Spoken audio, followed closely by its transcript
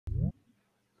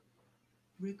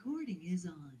Recording is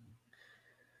on.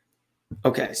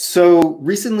 Okay, so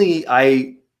recently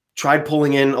I tried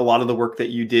pulling in a lot of the work that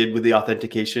you did with the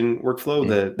authentication workflow,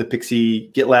 the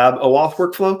PKCE GitLab OAuth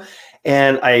workflow,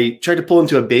 and I tried to pull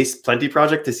into a base Plenti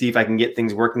project to see if I can get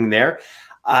things working there.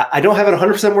 I don't have it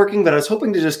 100% working, but I was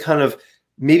hoping to just kind of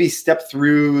maybe step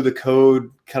through the code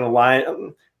kind of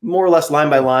line, more or less line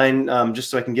by line,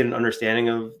 just so I can get an understanding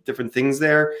of different things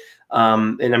there.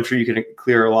 And I'm sure you can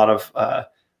clear a lot of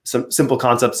some simple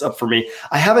concepts up for me.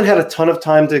 I haven't had a ton of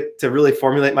time to really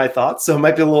formulate my thoughts, so it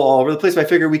might be a little all over the place, but I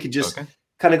figure we could just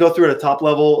kind of go through at a top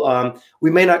level.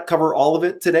 We may not cover all of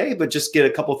it today, but just get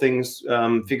a couple things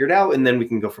figured out, and then we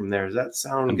can go from there. Does that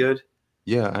sound good?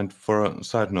 Yeah, and for a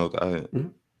side note,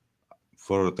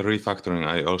 for the refactoring,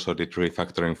 I also did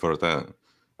refactoring for the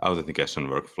authentication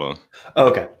workflow. Oh,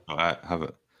 okay. I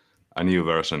have a new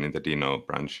version in the Dino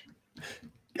branch.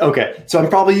 Okay, so I'm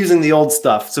probably using the old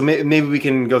stuff. So maybe we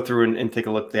can go through and take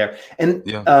a look there. And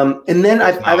and then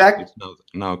it's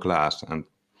now class, and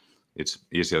it's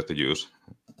easier to use.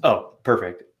 Oh,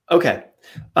 perfect. Okay.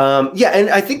 Yeah, and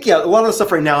I think a lot of the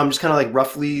stuff right now I'm just kind of like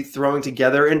roughly throwing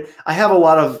together, and I have a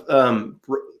lot of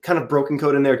kind of broken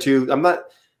code in there too. I'm not.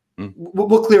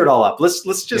 We'll clear it all up.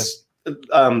 Let's just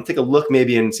take a look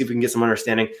maybe and see if we can get some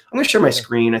understanding. I'm going to share my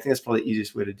screen. I think that's probably the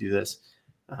easiest way to do this.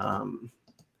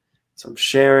 So I'm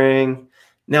sharing.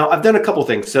 Now I've done a couple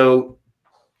things. So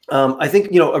I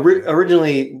think,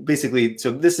 originally, basically,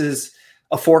 so this is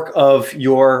a fork of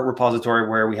your repository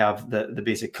where we have the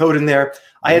basic code in there.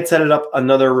 I had set it up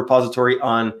another repository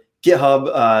on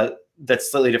GitHub that's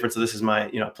slightly different. So this is my,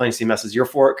 Plenti CMS is your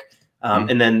fork.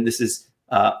 And then this is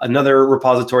another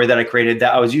repository that I created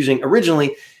that I was using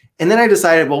originally. And then I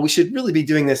decided, well, we should really be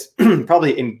doing this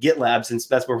probably in GitLab, since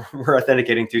that's where we're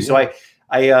authenticating to. So I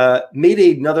made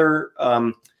another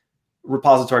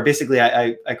repository. Basically,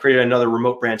 I created another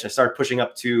remote branch. I started pushing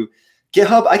up to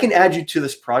GitHub. I can add you to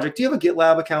this project. Do you have a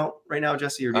GitLab account right now,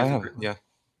 Jesse? Or do you have yeah.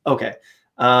 Okay.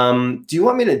 Do you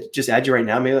want me to just add you right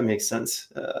now? Maybe that makes sense.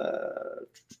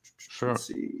 Sure. Let's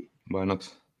see. Why not?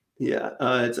 Yeah,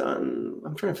 it's on.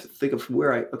 I'm trying to think of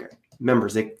where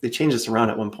members. They changed this around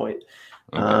at one point.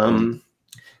 Okay.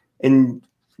 And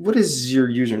what is your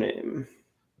username?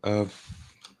 You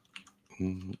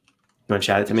want to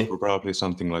chat it to me? Probably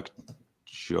something like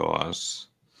Joas.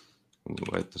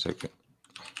 Wait a second.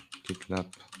 GitLab.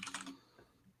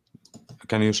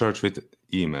 Can you search with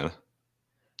email?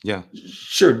 Yeah.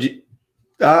 Sure.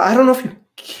 I don't know if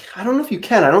you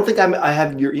can. I don't think I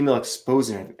have your email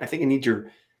exposing. I think I need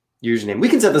your username. We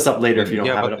can set this up later if you don't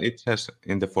have it. Yeah, but it says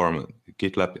in the form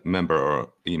GitLab member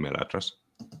or email address.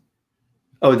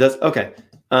 Oh, it does? Okay.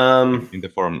 In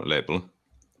the form label,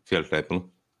 field label.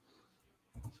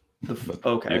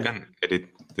 Okay. You can edit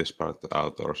this part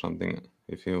out or something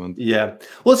if you want. Yeah.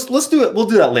 Let's do it. We'll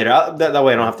do that later. That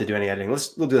way I don't have to do any editing.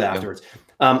 We'll do that afterwards.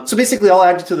 So basically, I'll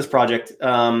add you to this project.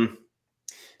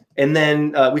 And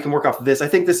then we can work off of this. I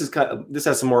think this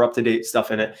has some more up-to-date stuff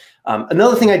in it.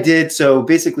 Another thing I did, so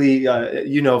basically,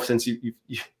 since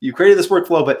you created this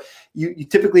workflow, but you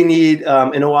typically need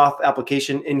an OAuth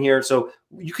application in here. So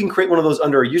you can create one of those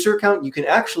under a user account. You can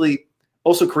actually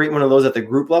also create one of those at the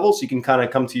group level. So you can kind of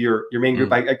come to your main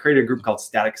group. I created a group called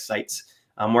Static Sites,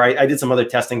 where I did some other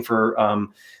testing for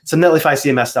some Netlify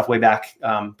CMS stuff way back.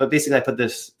 But basically, I put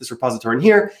this repository in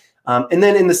here. And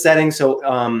then in the settings,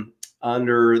 so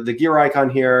under the gear icon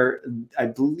here, I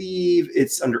believe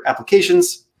it's under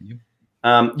applications.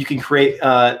 You can create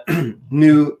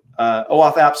new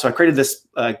OAuth apps. So I created this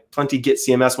Plenti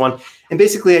git-cms one. And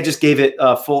basically, I just gave it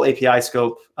a full API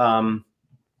scope.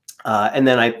 And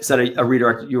then I set a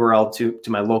redirect URL to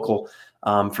my local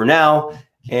for now.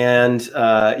 And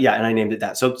and I named it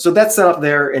that. So that's set up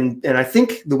there. And I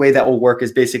think the way that will work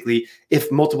is basically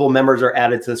if multiple members are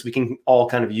added to this, we can all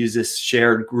kind of use this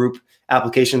shared group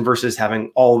application versus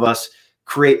having all of us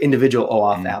create individual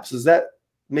OAuth apps. Does that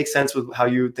make sense with how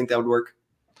you think that would work?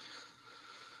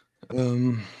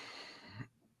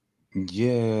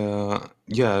 Yeah.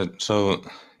 So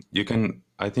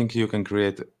I think you can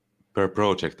create per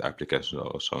project application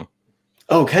also.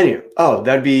 Oh, can you? Oh,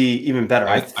 that'd be even better.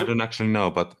 I don't actually know,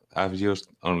 but I've used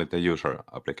only the user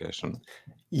application.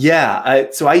 Yeah,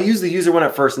 so I used the user one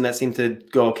at first, and that seemed to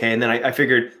go okay. And then I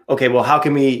figured, okay, well, how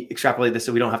can we extrapolate this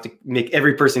so we don't have to make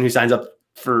every person who signs up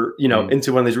for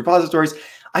into one of these repositories?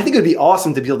 I think it'd be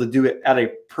awesome to be able to do it at a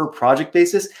per project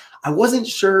basis. I wasn't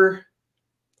sure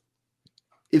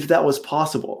if that was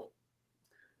possible.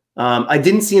 I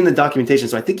didn't see in the documentation,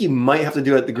 so I think you might have to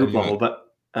do it at the group level. But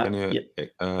can you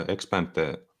expand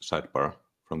the sidebar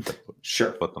from the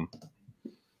bottom?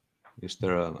 Is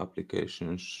there an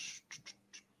applications?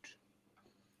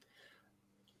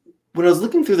 when I was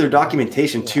looking through their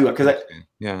documentation too, because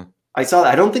I saw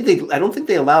that. I don't think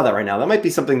they allow that right now. That might be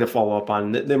something to follow up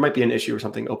on. There might be an issue or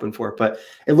something open for it, but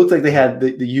it looked like they had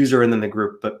the user and then the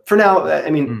group. But for now, I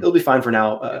mean, it'll be fine for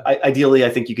now. Ideally, I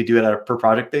think you could do it on a per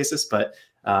project basis, but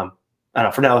I don't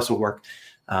know. For now, this will work.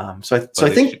 So I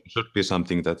think it should be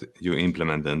something that you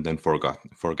implement and then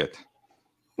forget.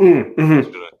 Mm-hmm. It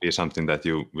should be something that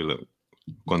you will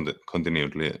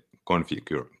continually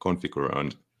configure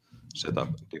and set up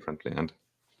differently and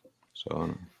so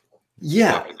on.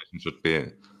 Yeah, the application should be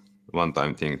a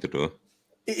one-time thing to do.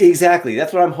 Exactly,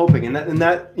 that's what I'm hoping. And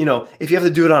that you know, if you have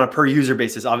to do it on a per user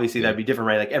basis, obviously that'd be different,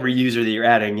 right? Like every user that you're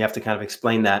adding, you have to kind of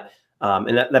explain that,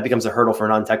 and that becomes a hurdle for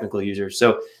non-technical users.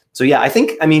 So yeah,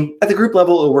 I mean, at the group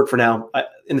level, it'll work for now.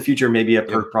 In the future, maybe a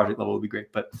per project level would be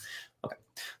great. But okay,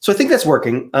 so I think that's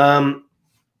working. And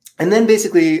then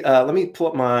basically, let me pull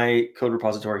up my code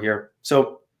repository here.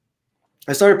 So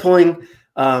I started pulling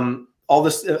all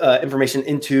this information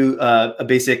into a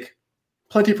basic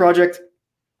Plenti project.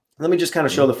 Let me just kind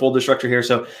of show the folder structure here.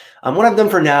 So what I've done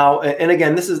for now, and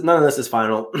again, none of this is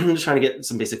final. I'm just trying to get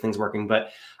some basic things working,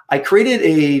 but I created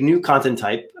a new content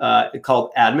type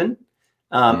called admin.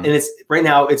 And right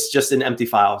now it's just an empty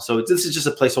file. So this is just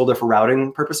a placeholder for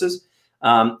routing purposes.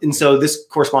 And so this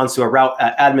corresponds to a route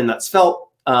at admin.svelte.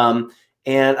 And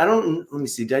let me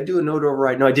see, did I do a node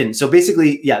override? No, I didn't. So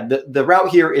basically, yeah, the route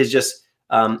here is just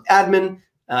admin.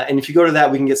 And if you go to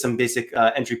that, we can get some basic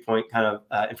entry point kind of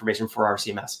information for our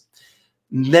CMS.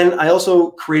 Then I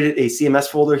also created a CMS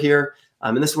folder here.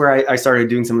 And this is where I started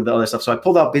doing some of the other stuff. So I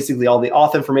pulled out basically all the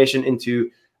auth information into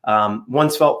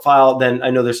one Svelte file. Then I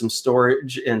know there's some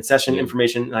storage and session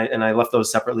information, and I left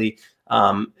those separately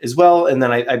as well. And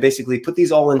then I basically put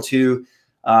these all into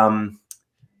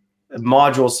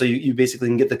modules, so you basically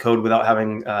can get the code without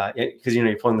having, because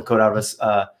you're pulling the code out of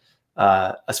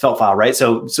a Svelte file, right?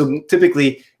 So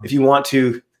typically, if you want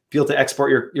to be able to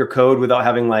export your code without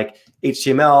having like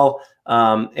HTML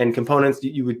and components,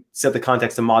 you would set the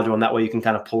context to module, and that way you can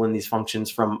kind of pull in these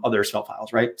functions from other Svelte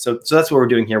files, right? So that's what we're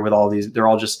doing here with all these. They're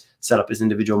all just set up as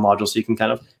individual modules, so you can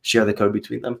kind of share the code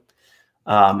between them.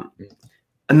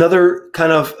 Another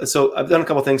kind of, so I've done a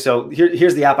couple of things. So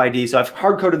here's the app ID. So I've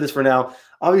hard coded this for now.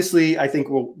 Obviously, I think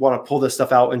we'll want to pull this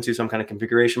stuff out into some kind of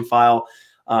configuration file.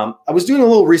 I was doing a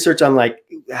little research on like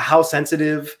how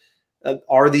sensitive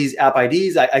are these app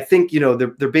IDs. I think,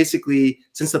 they're basically,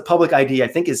 since the public ID, I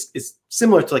think is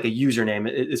similar to like a username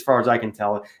as far as I can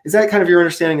tell. Is that kind of your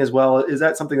understanding as well? Is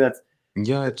that something that's...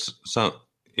 Yeah, it's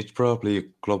probably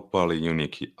globally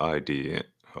unique ID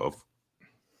of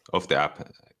the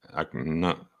app.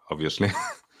 Not obviously.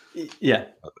 Yeah.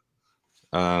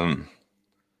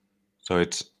 So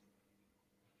it's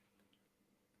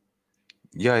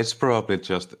probably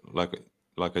just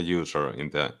like a user in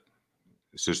the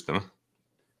system.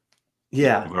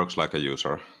 Yeah, it works like a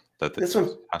user that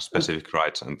has specific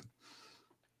rights,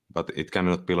 but it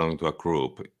cannot belong to a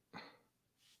group.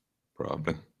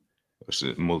 Probably there's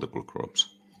multiple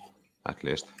groups, at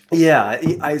least. Yeah,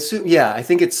 I assume. Yeah, I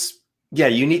think it's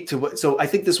unique to. So I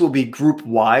think this will be group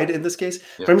wide in this case.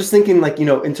 Yeah. But I'm just thinking, like,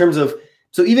 in terms of.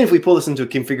 So even if we pull this into a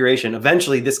configuration,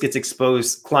 eventually this gets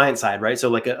exposed client side, right? So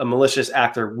like a malicious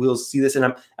actor will see this,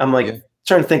 and I'm like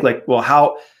trying to think like, well,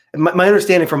 how? My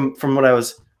understanding from what I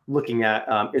was looking at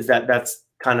is that that's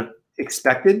kind of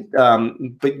expected,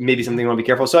 but maybe something you want to be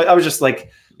careful. So I was just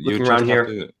like looking around here.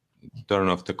 You just have to turn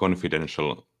off the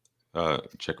confidential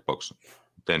checkbox,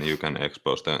 then you can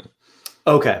expose the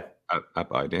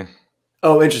app ID.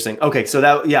 Oh, interesting. Okay, so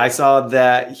that I saw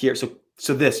that here.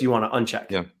 So this you want to uncheck.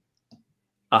 Yeah.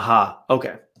 Aha.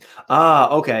 Okay.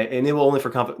 Okay. Enable only for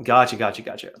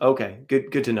Gotcha. Okay.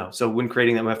 Good to know. So when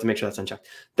creating that, we have to make sure that's unchecked.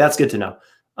 That's good to know.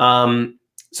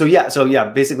 So yeah,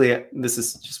 basically this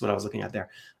is just what I was looking at there.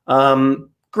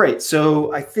 Great.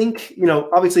 So I think,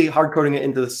 obviously hard coding it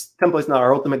into this template is not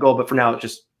our ultimate goal, but for now it's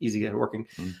just easy to get it working.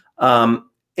 And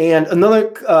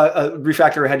another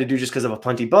refactor I had to do just because of a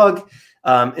Plenti bug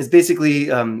is basically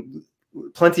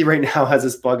Plenti right now has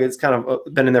this bug. It's kind of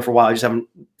been in there for a while. I just haven't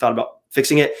thought about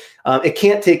fixing it. It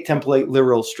can't take template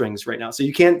literal strings right now, so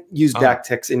you can't use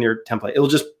backticks in your template.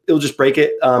 It'll just break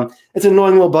it. It's an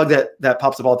annoying little bug that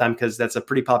pops up all the time because that's a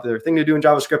pretty popular thing to do in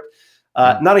JavaScript.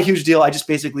 Not a huge deal. I just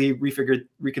basically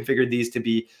reconfigured these to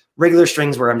be regular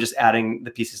strings where I'm just adding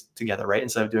the pieces together, right,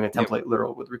 instead of doing a template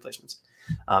literal with replacements.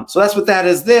 So that's what that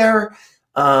is there.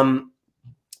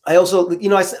 I also,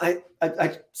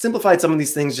 I simplified some of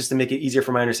these things just to make it easier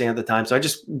for my understanding at the time. So I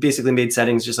just basically made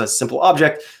settings just a simple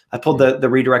object. I pulled the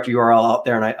redirect URL out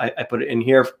there and I put it in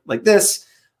here like this.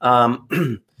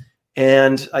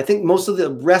 And I think most of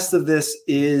the rest of this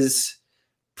is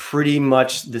pretty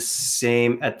much the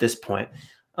same at this point.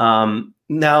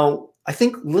 Now, I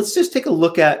think let's just take a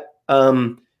look at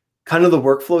kind of the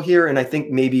workflow here, and I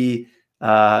think maybe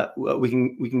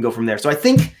we can go from there. So I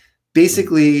think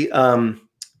basically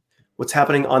what's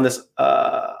happening on this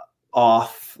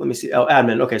auth. Let me see. Oh,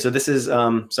 admin. Okay, so this is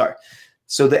sorry.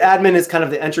 So the admin is kind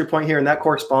of the entry point here, and that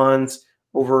corresponds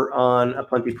over on a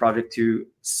Plenti project to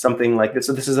something like this.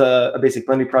 So this is a basic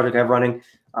Plenti project I have running.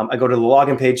 I go to the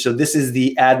login page. So this is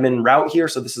the admin route here.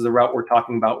 So this is the route we're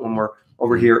talking about when we're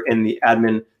over here in the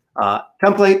admin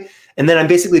template. And then I'm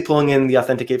basically pulling in the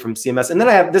authenticate from CMS. And then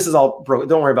I have, this is all broken.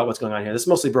 Don't worry about what's going on here. This is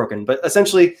mostly broken, but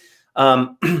essentially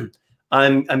I'm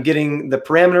getting the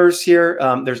parameters here.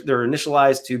 They're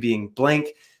initialized to being blank.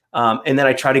 And then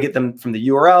I try to get them from the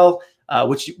URL,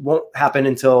 which won't happen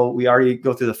until we already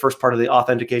go through the first part of the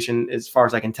authentication, as far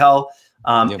as I can tell.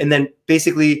 And then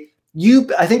basically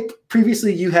I think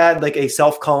previously you had like a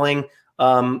self-calling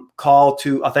call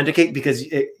to authenticate, because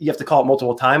you have to call it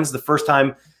multiple times. The first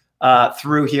time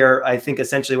through here, I think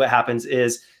essentially what happens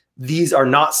is these are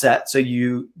not set. So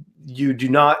you do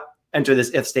not enter this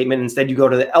if statement. Instead, you go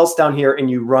to the else down here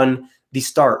and you run the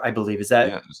start, I believe. Is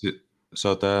that? Yeah.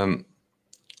 So the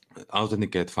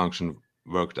authenticate function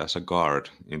worked as a guard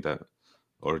in the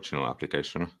original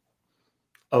application.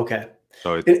 Okay.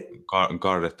 So it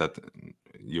guarded that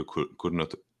you could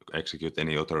not execute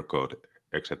any other code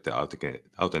except the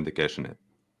authentication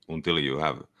until you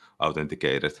have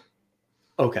authenticated.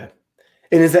 Okay.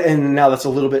 And now that's a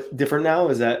little bit different now?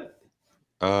 Is that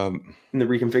in the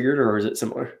reconfigured, or is it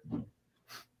similar?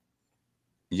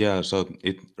 Yeah, so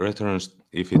it returns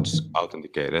if it's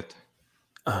authenticated.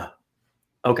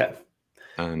 Okay.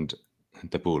 And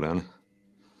the Boolean.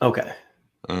 Okay.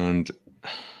 And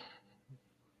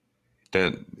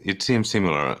it seems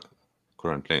similar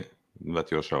currently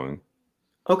that you're showing.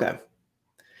 Okay.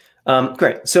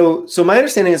 Great. So my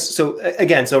understanding is, so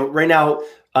again, so right now,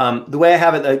 the way I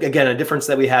have it, again, a difference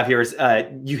that we have here is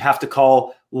you have to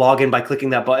call login by clicking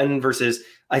that button versus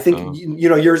I think, you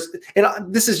know, yours, and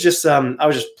this is just, I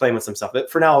was just playing with some stuff, but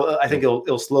for now, I think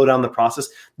it'll slow down the process.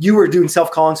 You were doing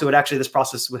self-calling, so this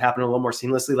process would happen a little more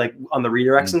seamlessly, like on the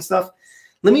redirects and stuff.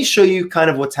 Let me show you kind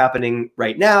of what's happening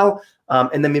right now,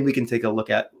 and then maybe we can take a look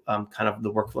at kind of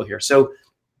the workflow here. So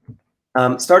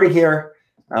starting here,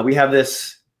 we have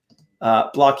this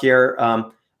block here.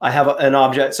 I have an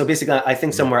object. So basically, I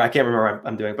think somewhere, I can't remember what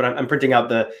I'm doing, but I'm printing out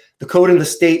the code and the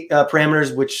state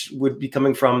parameters, which would be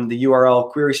coming from the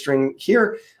URL query string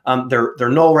here. They're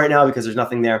null right now because there's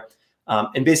nothing there.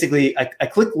 And basically, I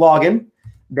click login.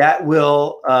 That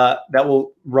will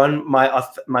run my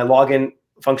login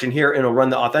function here, and it'll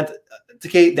run the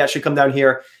authenticate. That should come down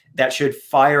here. That should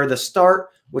fire the start,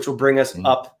 which will bring us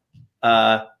up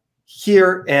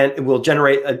here, and it will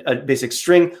generate a basic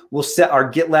string. We'll set our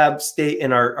GitLab state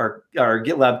and our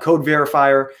GitLab code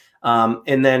verifier,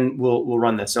 and then we'll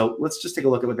run this. So let's just take a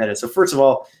look at what that is. So first of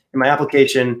all, in my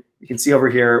application, you can see over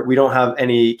here, we don't have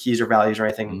any keys or values or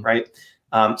anything, right?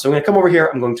 So I'm going to come over here.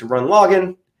 I'm going to run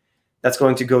login. That's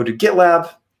going to go to GitLab.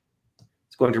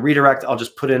 It's going to redirect. I'll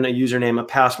just put in a username, a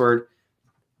password.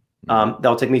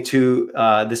 That'll take me to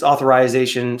this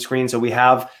authorization screen. So we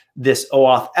have this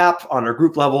OAuth app on our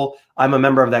group level. I'm a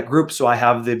member of that group, so I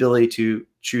have the ability to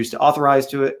choose to authorize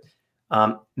to it.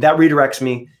 That redirects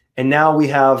me. And now we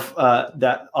have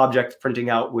that object printing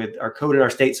out with our code and our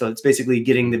state. So it's basically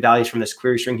getting the values from this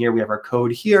query string here. We have our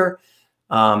code here,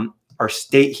 our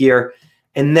state here.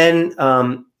 And then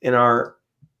in our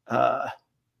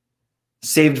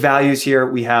saved values here,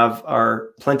 we have our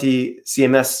Plenti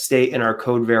CMS state and our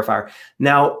code verifier.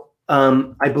 Now,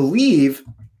 I believe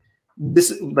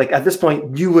this, like at this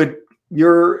point,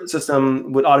 your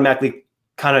system would automatically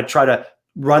kind of try to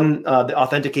run the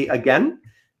authenticate again.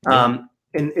 And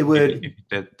it would, if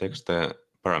it takes the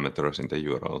parameters in the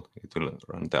URL, it will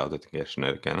run the authentication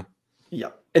again. Yeah.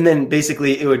 And then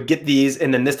basically it would get these,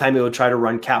 and then this time it would try to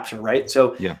run capture, right?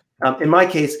 So in my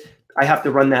case, I have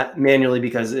to run that manually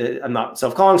because I'm not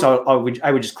self-calling. So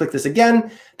I would just click this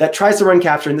again. That tries to run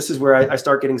capture. And this is where I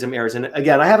start getting some errors. And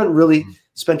again, I haven't really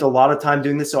spent a lot of time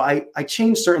doing this. So I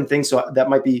changed certain things. So that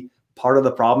might be part of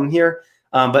the problem here.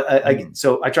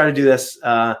 So I try to do this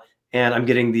and I'm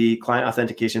getting the client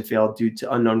authentication failed due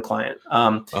to unknown client.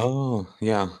 Oh,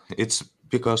 yeah. It's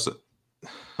because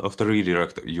of the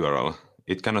redirect URL.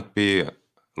 It cannot be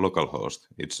localhost.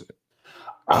 It's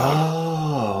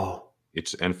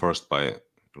it's enforced by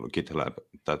GitLab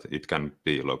that it can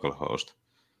be localhost.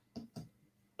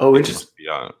 Oh, interesting. It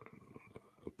must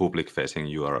be a public-facing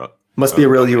URL. Must be a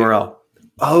real URL.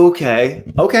 Okay.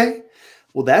 Okay.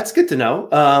 Well, that's good to know.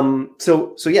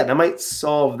 So yeah, that might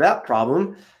solve that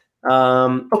problem.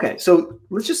 Okay, so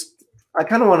let's just, I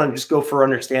kind of want to just go for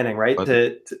understanding, right?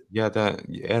 Yeah,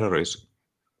 the error is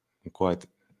quite,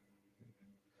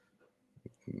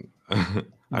 I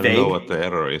don't know what the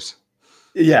error is.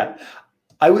 Yeah.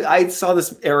 I saw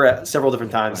this error several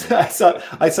different times. I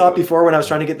saw it before when I was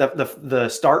trying to get the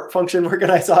start function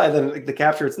working. I saw it, then the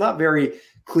capture. It's not very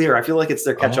clear. I feel like it's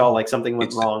their catch-all, like something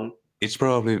went wrong. It's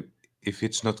probably, if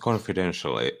it's not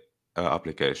confidential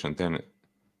application, then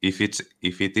if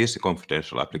it is a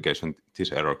confidential application,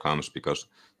 this error comes because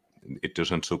it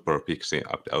doesn't support PKCE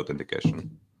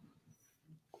authentication,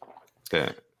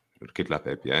 the GitLab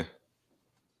API.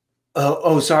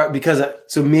 Oh, sorry. Because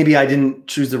so maybe I didn't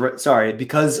choose the right. Sorry,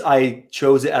 because I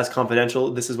chose it as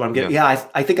confidential. This is what I'm getting. Yeah,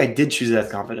 I think I did choose it as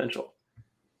confidential.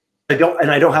 I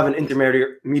don't have an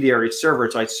intermediary server,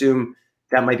 so I assume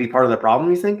that might be part of the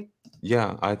problem. You think?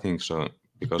 Yeah, I think so,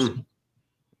 because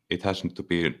it hasn't to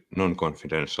be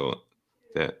non-confidential,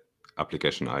 the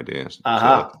application ID.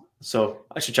 So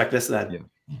I should check this then. Yeah.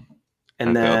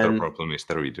 And then the other problem is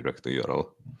the redirect URL.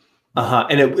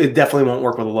 And it definitely won't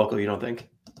work with a local. You don't think?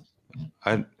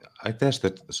 I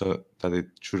tested so that it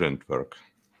shouldn't work,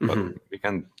 but we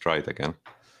can try it again.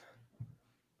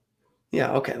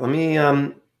 Yeah. Okay. Let me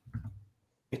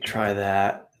try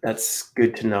that. That's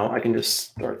good to know. I can just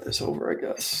start this over, I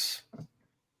guess.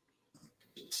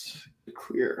 Just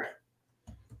clear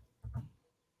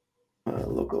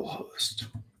localhost.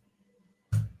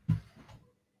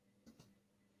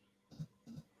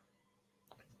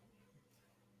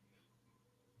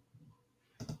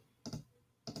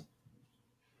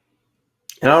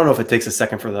 And I don't know if it takes a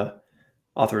second for the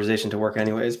authorization to work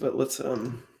anyways, but let's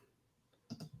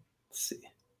see.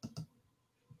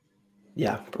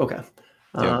 Yeah, okay.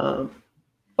 Yeah.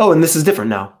 Oh, and this is different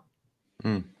now.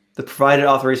 The provided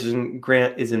authorization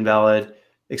grant is invalid,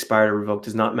 expired or revoked,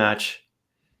 does not match.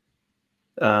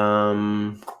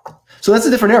 So that's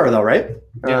a different error though, right?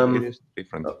 Yeah, it is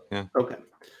different. Yeah. Okay.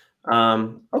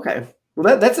 Okay.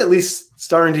 Well, that's at least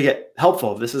starting to get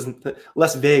helpful. This is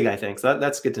less vague, I think. So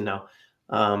that's good to know.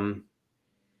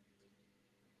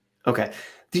 Okay.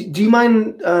 Do you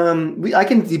mind? I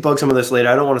can debug some of this later.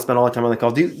 I don't want to spend all the time on the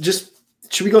call.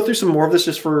 Should we go through some more of this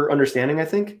just for understanding? I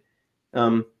think.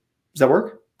 Does that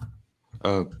work?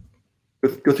 Go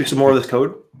through some more of this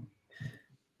code.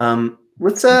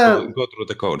 Let's go through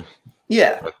the code.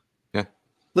 Yeah. Yeah.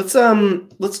 Let's. I'm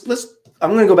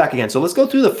going to go back again. So let's go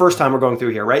through the first time we're going through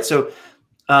here, right? So,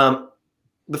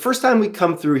 the first time we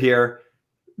come through here,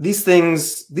 these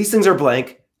things are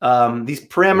blank. These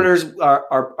parameters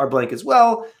are blank as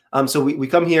well. So we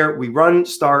come here, we run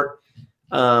start.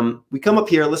 We come up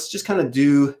here. Let's just kind of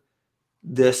do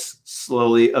this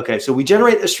slowly. Okay, so we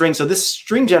generate a string. So this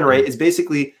string generate is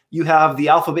basically you have the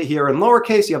alphabet here in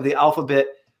lowercase, you have the alphabet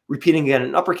repeating again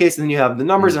in uppercase, and then you have the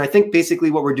numbers. And I think basically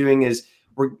what we're doing is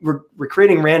we're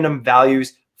creating random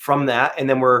values from that, and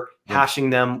then we're hashing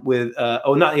them with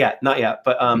not yet,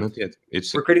 but not yet.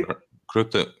 It's we're creating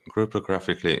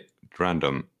cryptographically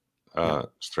random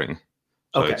string.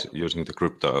 So it's using the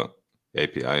crypto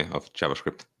API of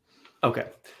JavaScript. Okay,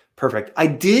 perfect. I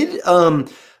did.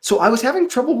 So I was having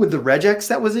trouble with the regex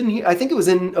that was in here. I think it was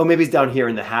in. Oh, maybe it's down here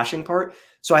in the hashing part.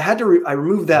 So I had to. I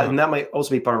removed that, and that might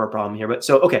also be part of our problem here. But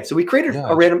so we created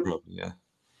a random.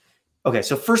 Okay,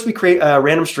 so first we create a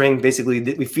random string. Basically,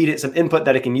 we feed it some input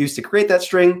that it can use to create that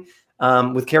string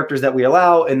with characters that we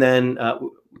allow, and then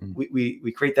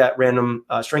we create that random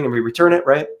string and we return it,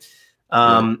 right?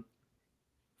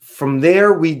 From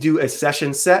there, we do a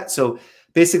session set. So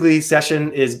basically,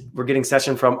 session is we're getting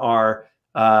session from our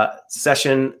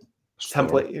session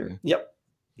template here. Yep,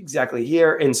 exactly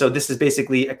here. And so this is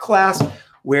basically a class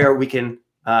where we can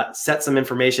set some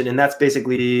information, and that's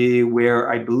basically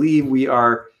where I believe we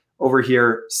are over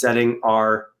here setting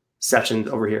our sessions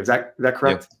over here. Is that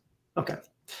correct? Yep. Okay.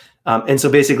 And so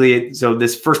basically, so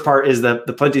this first part is the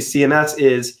Plenti CMS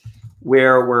is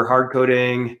where we're hard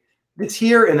coding this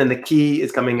here, and then the key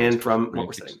is coming in from what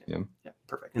we're setting. Yeah,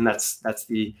 perfect. And that's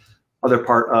the other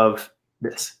part of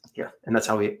this here, and that's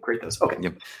how we create those. Okay.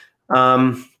 Yep.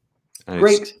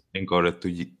 Great. It's encoded to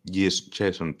use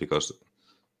JSON because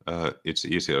it's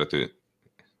easier to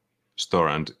store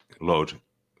and load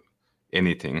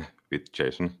anything with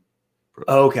JSON.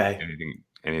 Okay.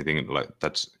 Anything like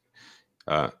that's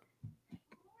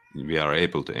we are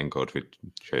able to encode with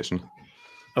JSON.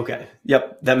 Okay.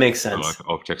 Yep, that makes sense. So like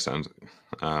objects and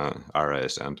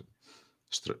arrays and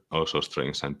also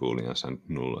strings and booleans and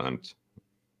null and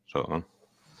so on.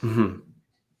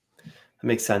 That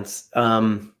makes sense.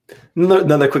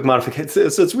 Another quick modification.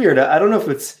 So it's weird. I don't know if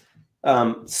it's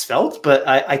svelte, but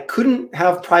I couldn't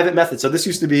have private methods. So this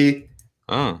used to be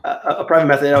a private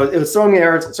method. It was throwing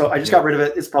errors, so I just got rid of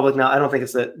it. It's public now. I don't think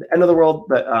it's the end of the world,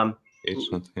 but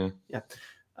it's not.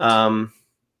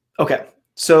 Okay,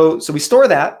 so we store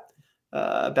that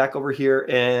back over here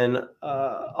in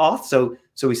auth. So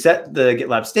we set the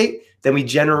GitLab state, then we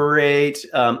generate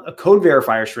a code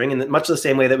verifier string in much the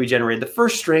same way that we generated the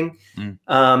first string,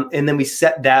 and then we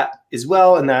set that as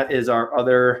well, and that is our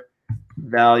other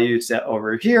value set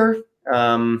over here.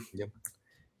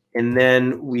 And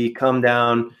then we come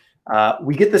down,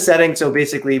 we get the setting. So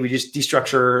basically we just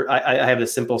destructure, I have the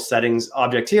simple settings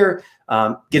object here,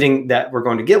 getting that we're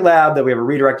going to GitLab, that we have a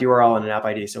redirect URL and an app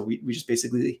ID. So we just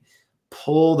basically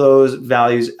pull those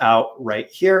values out right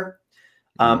here.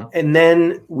 And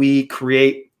then we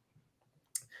create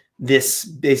this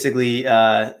basically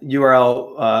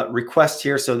URL request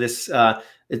here. So this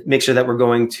make sure that we're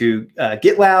going to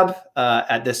GitLab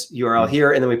at this URL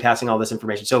here, and then we're passing all this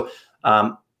information. So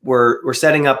we're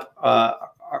setting up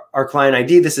our client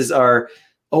ID. This is our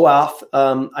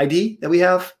OAuth ID that we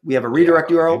have. We have a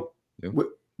redirect URL.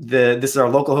 This is our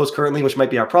local host currently, which might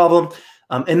be our problem.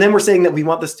 And then we're saying that we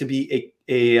want this to be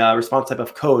a response type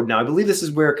of code. Now, I believe this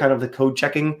is where kind of the code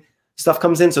checking stuff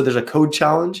comes in. So there's a code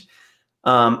challenge.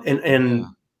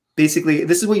 Basically,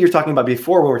 this is what you're talking about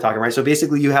before when we're talking, right? So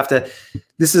basically you have to,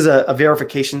 this is a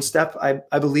verification step,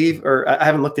 I believe, or I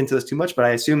haven't looked into this too much, but I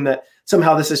assume that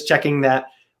somehow this is checking that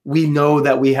we know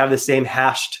that we have the same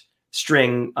hashed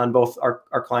string on both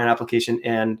our client application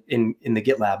and in the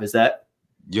GitLab. Is that?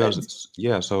 Yes.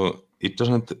 Yeah. So it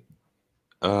doesn't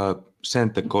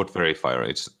send the code verifier.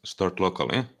 It's stored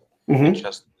locally. It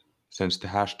just sends the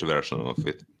hashed version of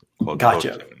it called code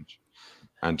challenge.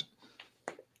 And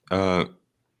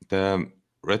the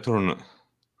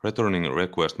returning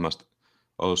request must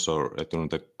also return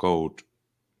the code,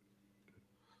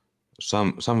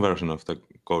 some version of the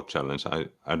code challenge. I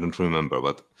don't remember,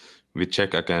 but we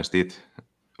check against it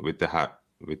with the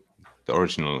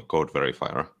original code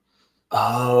verifier.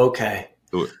 Oh, okay.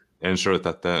 To ensure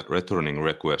that the returning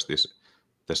request is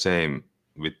the same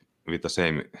with the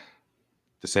same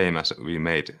as we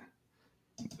made to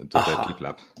the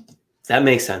GitLab. That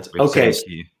makes sense. Okay.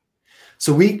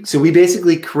 So we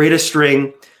basically create a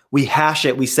string, we hash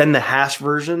it, we send the hash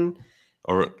version.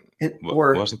 Or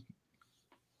was it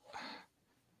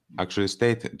actually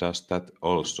state does that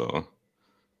also?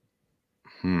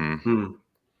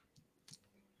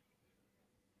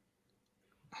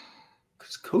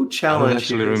 Because code challenge. I don't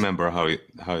actually remember how it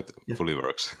fully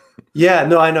works. Yeah,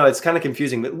 no, I know it's kind of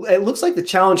confusing, but it looks like the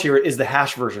challenge here is the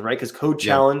hash version, right? Because code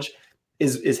challenge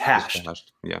is hashed.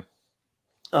 Yeah.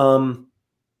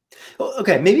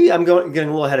 Okay, maybe I'm getting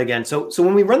a little ahead again. So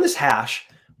when we run this hash,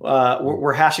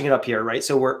 we're hashing it up here, right?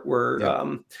 So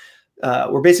we're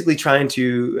basically trying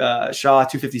to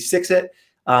SHA-256 it.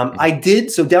 I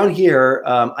did so down here.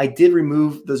 I did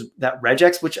remove that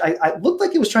regex, which I looked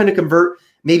like it was trying to convert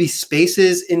maybe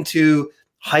spaces into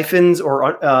hyphens or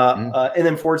and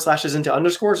then forward slashes into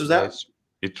underscores. Was that?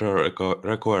 It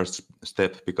requires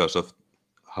step because of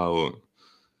how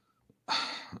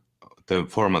the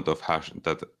format of hash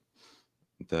that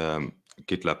the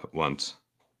GitLab wants.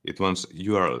 It wants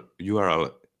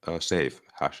URL safe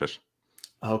hashes.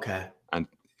 Okay. And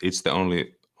it's the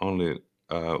only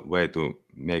way to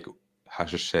make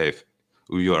hashes safe,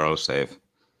 URL safe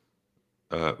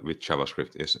with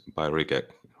JavaScript is by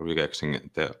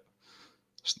regexing the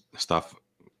stuff,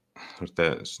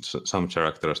 some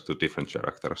characters to different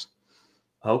characters.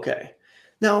 Okay.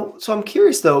 Now, so I'm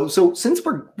curious though. So since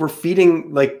we're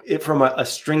feeding like it from a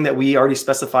string that we already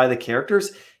specify the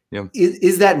characters,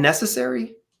 is that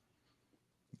necessary?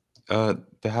 The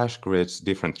hash creates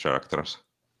different characters.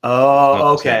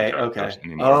 Oh, okay, okay.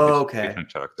 Oh, okay.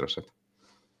 Different characters.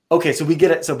 Okay, so we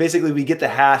get it. So basically, we get the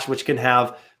hash, which can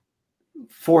have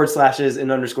forward slashes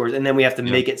and underscores, and then we have to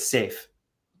make it safe.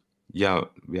 Yeah,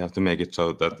 we have to make it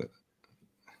so that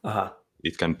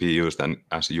it can be used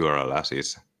as URL as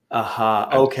is.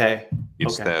 Okay.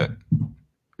 It's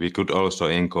we could also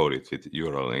encode it with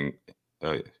URL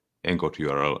encode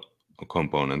URL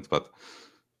component, but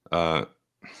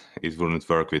it wouldn't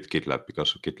work with GitLab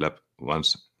because GitLab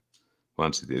wants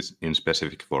it is in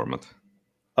specific format.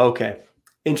 Okay,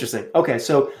 interesting. Okay,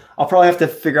 so I'll probably have to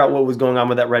figure out what was going on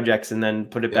with that regex and then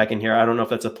put it back in here. I don't know if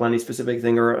that's a Plenti specific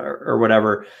thing or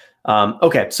whatever.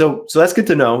 Okay, so that's good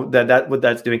to know that what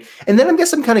that's doing. And then I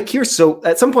guess I'm kind of curious. So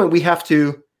at some point we have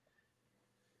to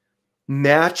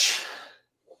match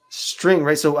string,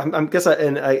 right? So I guess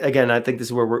again, I think this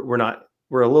is where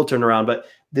we're a little turned around, but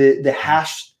the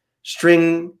hash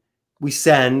string we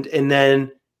send and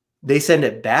then they send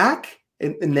it back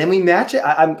and then we match it.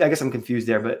 I guess I'm confused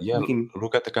there, but yeah, we can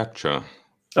look at the captcha.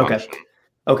 Okay. Function.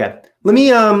 Okay. Let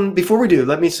me, before we do,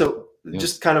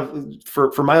 just kind of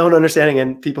for my own understanding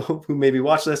and people who maybe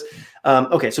watch this.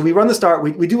 Okay. So we run the start,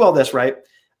 we do all this, right?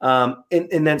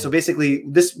 And then, so basically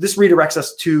this redirects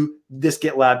us to this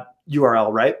GitLab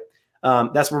URL, right?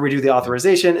 That's where we do the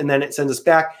authorization, and then it sends us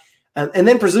back. And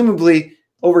then presumably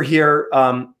over here,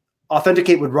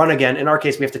 Authenticate would run again. In our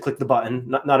case, we have to click the button,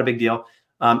 not a big deal.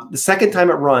 The second time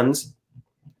it runs,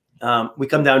 we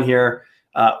come down here.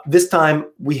 This time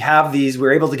we have these,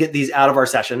 we're able to get these out of our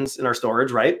sessions in our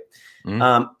storage, right?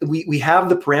 We have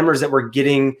the parameters that we're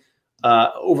getting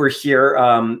over here.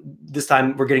 This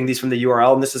time we're getting these from the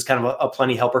URL, and this is kind of a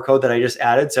Plenti helper code that I just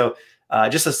added. So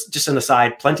just an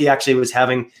aside, Plenti actually was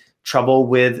having trouble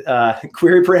with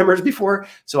query parameters before.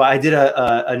 So I did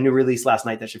a new release last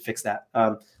night that should fix that.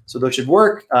 So those should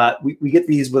work. We get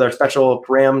these with our special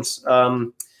params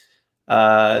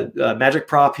magic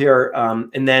prop here.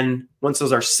 And then once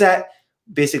those are set,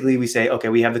 basically we say, okay,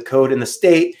 we have the code and the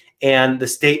state, and the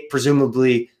state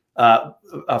presumably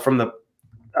from the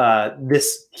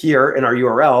this here in our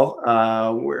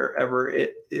URL, wherever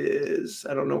it is,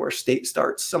 I don't know where state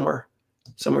starts, somewhere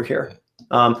here.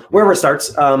 Wherever it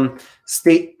starts,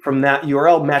 state from that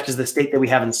URL matches the state that we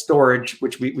have in storage,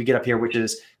 which we get up here, which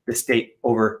is the state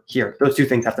over here. Those two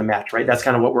things have to match, right? That's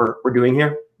kind of what we're doing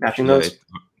here, matching those.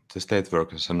 The state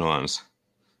work is a nuance.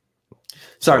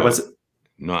 Sorry, what's it?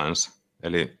 Nuance.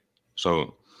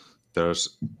 So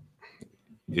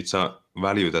it's a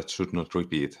value that should not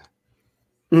repeat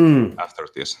after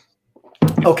this.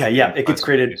 Okay, yeah, it gets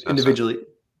created individually.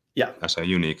 As a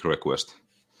unique request.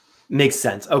 Makes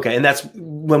sense. Okay, and that's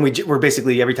when we're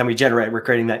basically, every time we generate, we're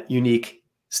creating that unique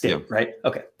state, right?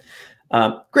 Okay,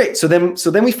 great. So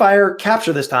then we fire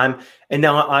capture this time, and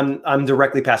now I'm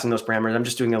directly passing those parameters. I'm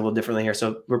just doing it a little differently here.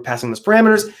 So we're passing those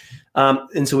parameters,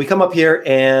 and so we come up here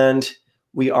and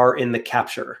we are in the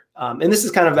capture, and this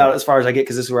is kind of about as far as I get,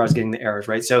 because this is where I was getting the errors,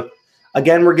 right? So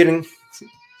again, we're getting.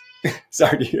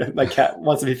 Sorry, my cat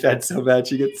wants to be fed so bad.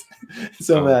 She gets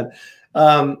so mad.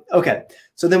 Okay,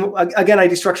 so then again, I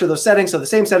destructure those settings. So the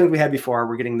same settings we had before,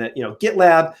 we're getting the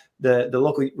GitLab, the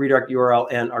local redirect URL,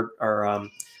 and our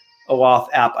OAuth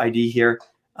app ID here.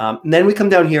 And then we come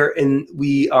down here and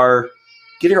we are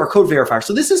getting our code verifier.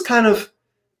 So this is kind of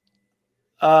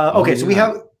okay. So we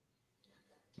have.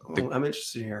 I'm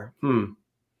interested here.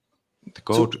 The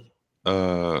code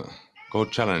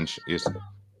code challenge is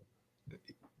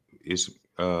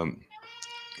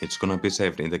it's gonna be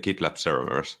saved in the GitLab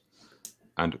servers.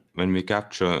 And when we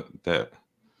capture the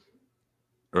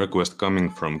request coming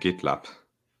from GitLab,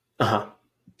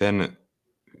 then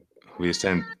we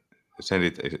send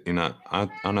it in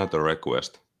another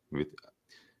request with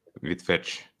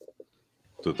fetch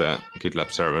to the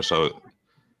GitLab server. So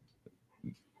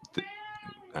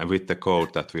with the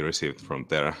code that we received from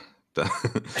there.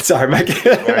 Sorry, Mike.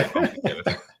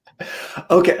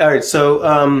 Okay, all right.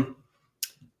 So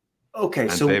okay,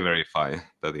 and they verify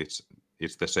that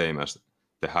it's the same as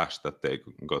the hash that they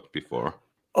got before.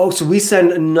 Oh, so we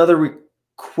send another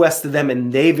request to them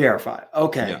and they verify.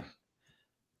 Okay. Yeah.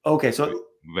 Okay, so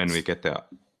when we get the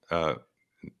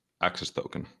access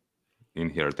token in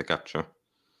here, the capture.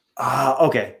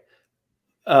 Okay.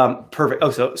 Perfect.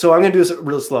 Oh, so I'm going to do this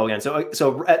real slow again.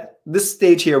 So at this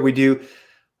stage here, we do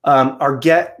our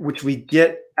get, which we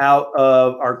get out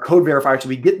of our code verifier. So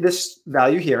we get this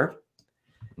value here,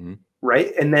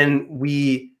 right? And then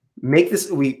we make this,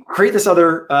 we create this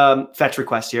other fetch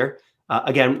request here.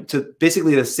 Again, to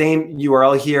basically the same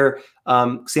URL here,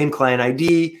 same client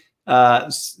ID.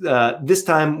 This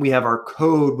time we have our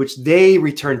code, which they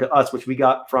return to us, which we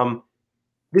got from,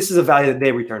 this is a value that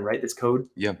they return, right? This code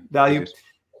value.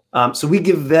 So we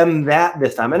give them that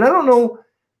this time. And I don't know,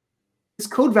 this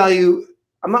code value,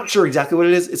 I'm not sure exactly what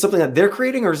it is. It's something that they're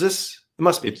creating, or is this, it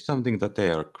must be. It's something that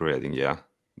they are creating, yeah.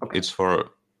 Okay.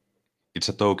 It's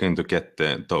a token to get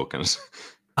the tokens.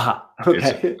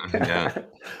 Okay.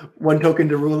 One token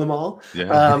to rule them all.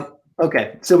 Yeah.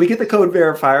 Okay, so we get the code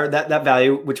verifier, that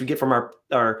value, which we get from our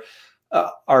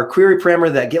query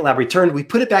parameter that GitLab returned. We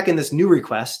put it back in this new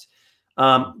request.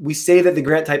 We say that the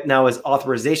grant type now is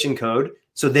authorization code.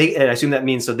 So and I assume that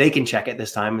means so they can check it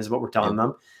this time is what we're telling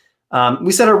them.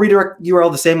 We set our redirect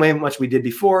URL the same way much we did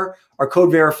before. Our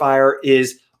code verifier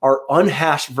is our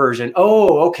unhashed version.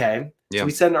 Oh, okay. So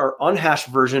we send our unhashed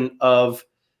version of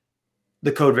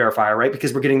the code verifier, right?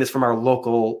 Because we're getting this from our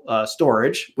local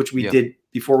storage, which we did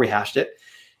before we hashed it.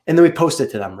 And then we post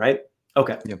it to them, right?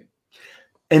 Okay.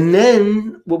 And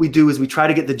then what we do is we try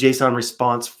to get the JSON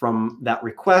response from that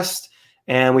request,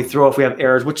 and we throw if we have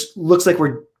errors, which looks like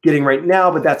we're getting right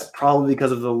now, but that's probably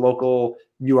because of the local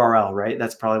URL, right?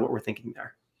 That's probably what we're thinking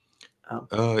there.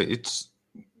 It's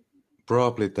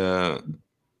probably the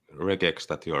regex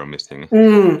that you are missing.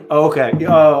 Okay.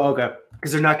 Oh, okay.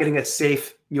 Because they're not getting a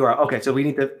safe URL. Okay, so we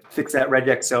need to fix that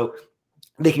regex so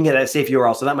they can get a safe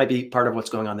URL. So that might be part of what's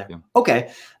going on there. Yeah.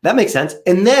 Okay, that makes sense.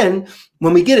 And then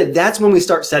when we get it, that's when we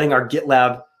start setting our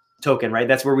GitLab token, right?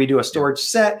 That's where we do a storage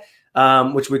set,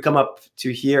 which we come up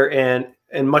to here, and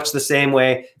in much the same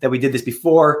way that we did this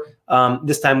before.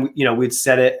 This time, we'd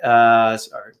set it.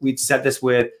 We'd set this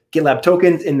with GitLab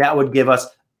tokens, and that would give us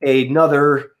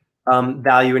another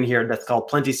value in here that's called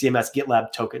Plenti CMS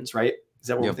GitLab tokens, right? Is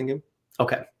that what we're thinking?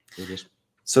 Okay.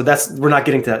 So we're not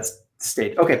getting to that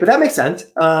state. Okay, but that makes sense.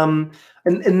 And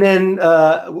then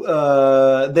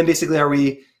basically, are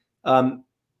we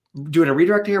doing a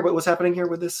redirect here? What's happening here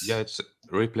with this? Yeah, it's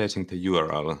replacing the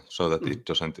URL so that it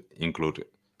doesn't include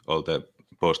all the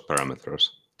post parameters,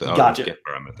 the get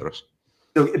parameters.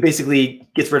 So it basically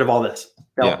gets rid of all this.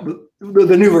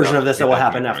 The new version of this that will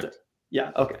happen after.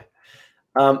 Yeah. Okay.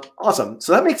 Awesome.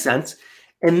 So that makes sense.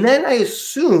 And then I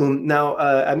assume now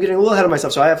I'm getting a little ahead of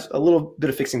myself, so I have a little bit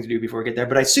of fixing to do before I get there.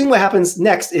 But I assume what happens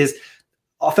next is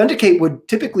Authenticate would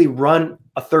typically run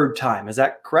a third time. Is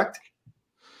that correct?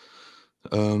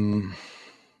 Because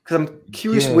I'm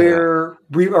curious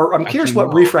curious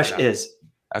what refresh is.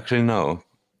 Actually, no.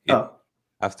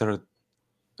 After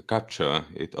the captcha,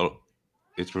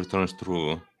 it returns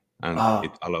true, and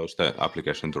it allows the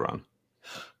application to run.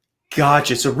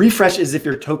 Gotcha. So refresh is if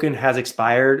your token has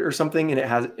expired or something,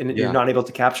 and you're not able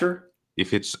to capture.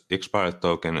 If it's expired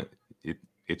token,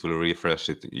 it will refresh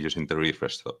it using the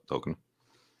refresh token.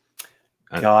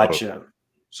 And gotcha.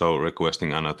 So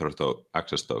requesting another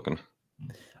access token.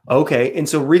 Okay, and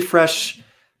so refresh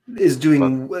is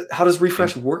doing. How does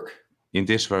refresh work? In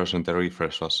this version, the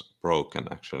refresh was broken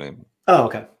actually. Oh,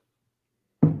 okay.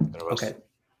 There was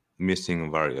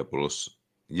missing variables.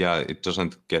 Yeah, it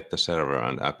doesn't get the server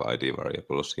and app ID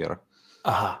variables here.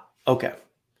 Okay.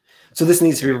 So this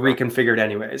needs to be reconfigured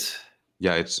anyways.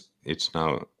 Yeah, it's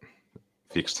now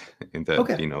fixed in the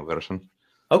Dino version.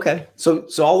 Okay. So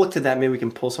I'll look to that. Maybe we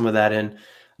can pull some of that in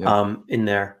in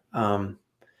there.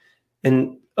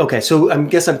 And okay, so I'm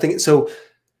thinking so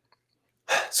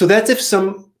that's if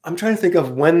I'm trying to think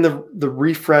of when the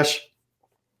refresh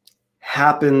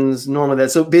happens normally.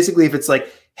 So basically if it's like,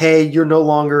 hey, you're no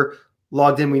longer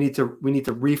logged in, we need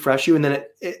to refresh you, and then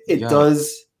it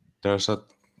does. There's a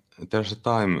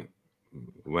time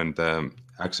when the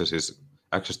access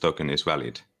token is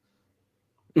valid.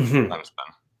 Time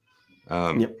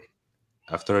span.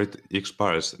 After it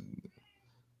expires,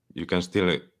 you can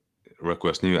still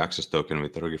request new access token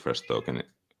with the refresh token,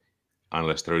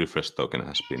 unless the refresh token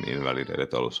has been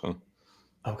invalidated also.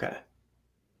 Okay.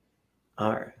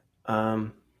 All right.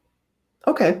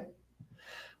 Okay.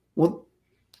 Well,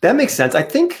 that makes sense. I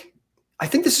think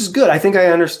this is good. I think I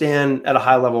understand at a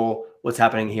high level what's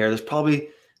happening here. There's probably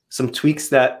some tweaks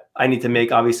that I need to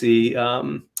make, obviously,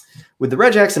 with the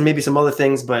regex and maybe some other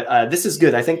things, but this is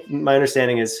good. I think my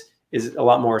understanding is a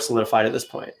lot more solidified at this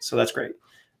point. So that's great.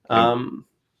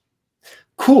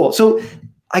 Cool. So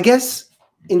I guess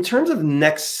in terms of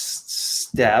next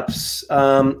steps,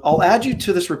 I'll add you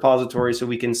to this repository so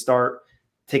we can start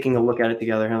taking a look at it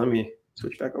together. Now, let me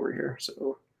switch back over here.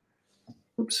 So,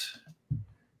 oops.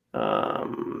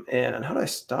 And how do I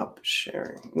stop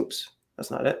sharing? Oops, that's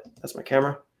not it. That's my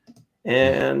camera.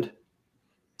 And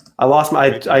I lost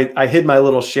I hid my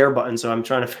little share button. So I'm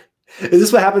trying to, is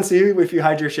this what happens to you if you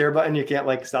hide your share button? You can't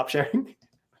like stop sharing?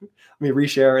 Let me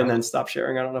reshare and then stop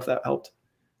sharing. I don't know if that helped.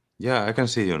 Yeah, I can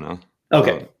see you now.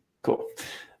 Okay, cool.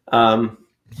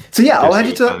 So yeah, I'll add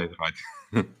you to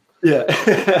that.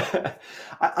 Yeah.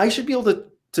 I should be able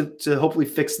to hopefully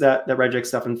fix that regex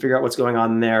stuff and figure out what's going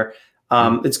on there.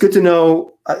 It's good to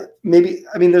know.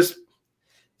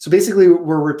 So basically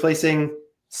we're replacing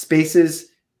spaces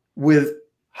with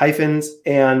hyphens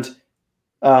and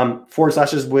forward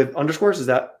slashes with underscores. Is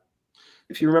that,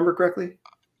 if you remember correctly?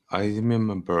 I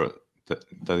remember that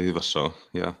it was so,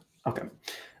 yeah. Okay.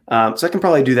 So I can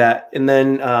probably do that. And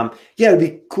then, it'd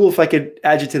be cool if I could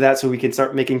add you to that so we can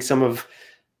start making some of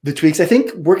the tweaks. I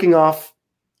think working off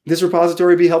this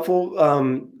repository would be helpful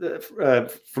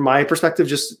from my perspective,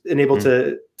 just enable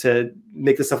to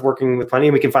make this stuff working with Plenti,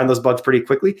 and we can find those bugs pretty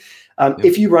quickly.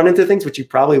 If you run into things, which you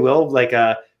probably will, like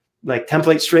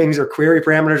template strings or query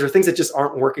parameters or things that just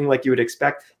aren't working like you would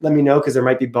expect, let me know, because there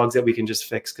might be bugs that we can just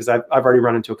fix, because I've already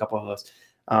run into a couple of those.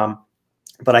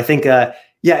 But I think,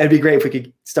 it'd be great if we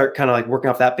could start kind of like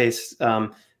working off that base,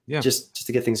 just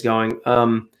to get things going.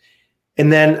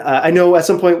 And then I know at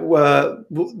some point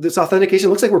this authentication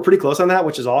looks like we're pretty close on that,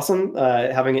 which is awesome,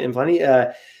 having it in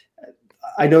Plenti.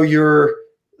 I know you're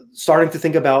starting to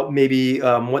think about maybe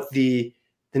what the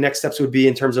the next steps would be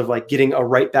in terms of like getting a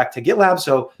write back to GitLab.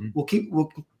 So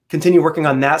we'll continue working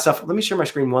on that stuff. Let me share my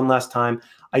screen one last time.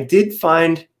 I did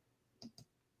find,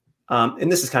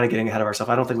 and this is kind of getting ahead of ourselves.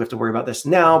 I don't think we have to worry about this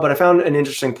now, but I found an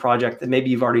interesting project that maybe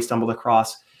you've already stumbled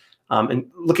across.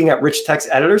 And looking at rich text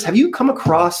editors, have you come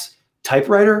across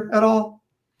Typewriter at all?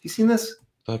 Have you seen this?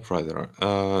 Typewriter.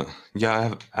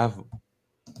 Yeah, I've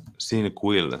seen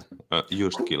Quill,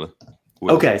 used Quill.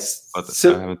 Okay, but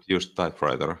so, I haven't used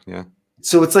Typewriter. Yeah.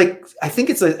 So it's like, I think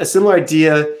it's a similar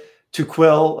idea to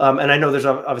Quill, and I know there's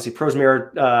obviously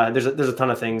Prosemirror. There's a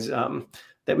ton of things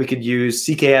that we could use.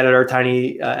 CK editor,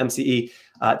 tiny MCE.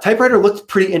 Typewriter looked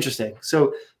pretty interesting.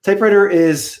 So Typewriter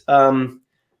is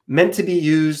meant to be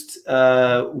used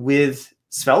with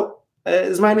Svelte,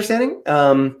 is my understanding.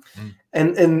 And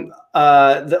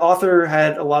the author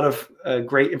had a lot of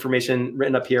great information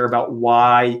written up here about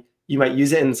why you might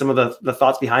use it and some of the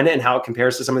thoughts behind it and how it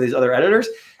compares to some of these other editors.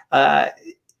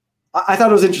 I thought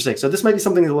it was interesting. So this might be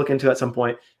something to look into at some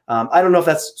point. I don't know if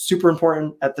that's super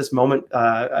important at this moment.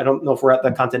 I don't know if we're at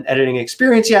the content editing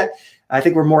experience yet. I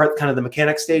think we're more at kind of the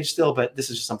mechanics stage still, but this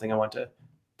is just something I want to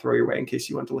throw your way in case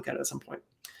you want to look at it at some point.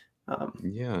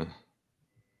 Yeah.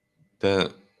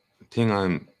 The thing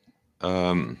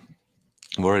I'm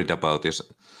worried about is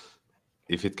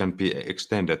if it can be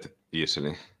extended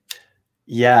easily.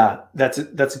 Yeah, that's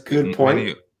a good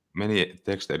point. Many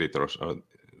text editors or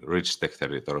rich text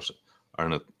editors are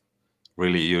not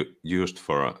really used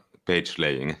for page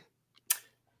laying.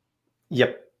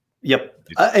 Yep.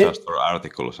 It's just for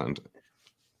articles and.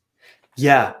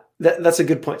 Yeah, that's a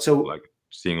good point. So like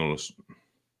single,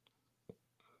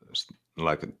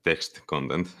 like text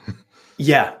content.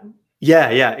 Yeah,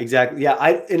 exactly. Yeah,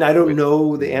 I don't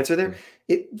know the answer there.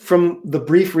 From the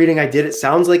brief reading I did, it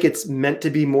sounds like it's meant to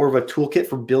be more of a toolkit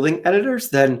for building editors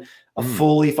than a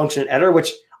fully functioning editor,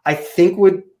 which I think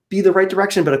would be the right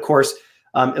direction. But of course,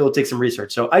 it will take some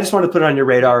research. So I just want to put it on your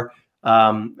radar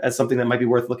as something that might be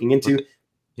worth looking into.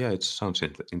 Yeah, it sounds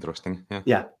interesting.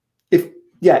 Yeah. If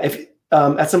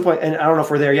at some point, and I don't know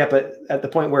if we're there yet, but at the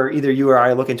point where either you or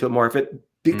I look into it more, if it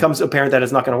becomes apparent that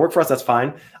it's not going to work for us, that's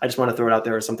fine. I just want to throw it out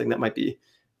there as something that might be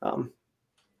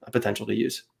a potential to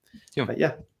use. Yeah. But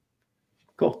yeah,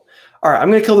 cool. All right, I'm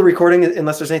going to kill the recording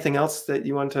unless there's anything else that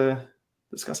you want to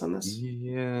discuss on this.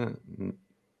 Yeah,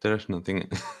 there's nothing.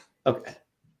 Okay.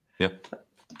 Yeah.